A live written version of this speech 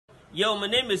Yo, my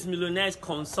name is Millionaire's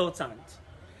Consultant,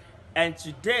 and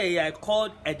today I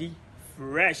called Eddie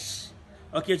Phresh,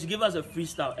 okay, to give us a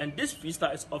freestyle, and this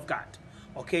freestyle is off guard.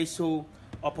 Okay, so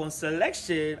upon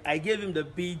selection, I gave him the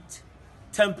beat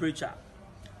 "Temperature"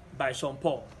 by Sean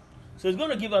Paul. So he's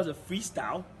gonna give us a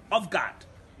freestyle off guard,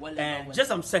 and just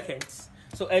some seconds.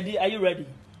 So Eddie, are you ready?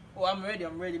 Oh, I'm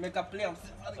ready. Make a play.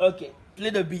 Okay, play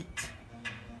the beat.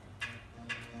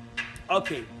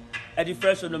 Okay, Eddie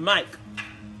Phresh on the mic.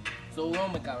 So we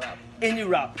won't make a rap. Any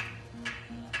rap.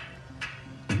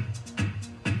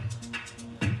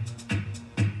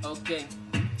 Okay.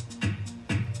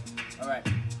 Alright.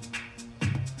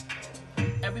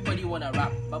 Everybody wanna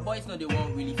rap, but boys know they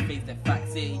won't really face the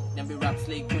fact. Say them be rap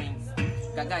slave queens.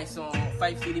 Guys on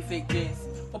 5 city fake jeans.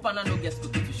 Opana no gets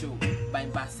cookie to show. By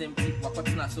bass empty,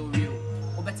 wakotna so real.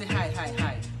 Oh better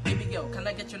hi. Baby girl, can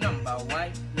I get your number?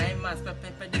 Why? 9 months,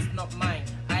 pepper, this not mine.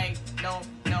 I don't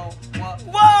know what.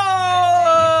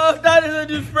 Whoa! That is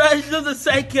Eddie Phresh. Just a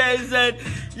second, and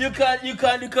you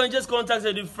can just contact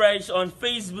Eddie Phresh on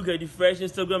Facebook, Eddie Phresh,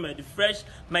 Instagram, Eddie Phresh.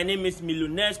 My name is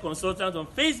Millionaire's Consultant on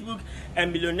Facebook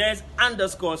and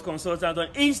Millionaires_Consultant on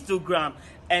Instagram.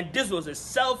 And this was a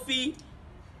selfie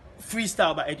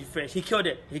freestyle by Eddie Phresh. He killed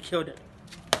it.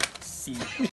 See.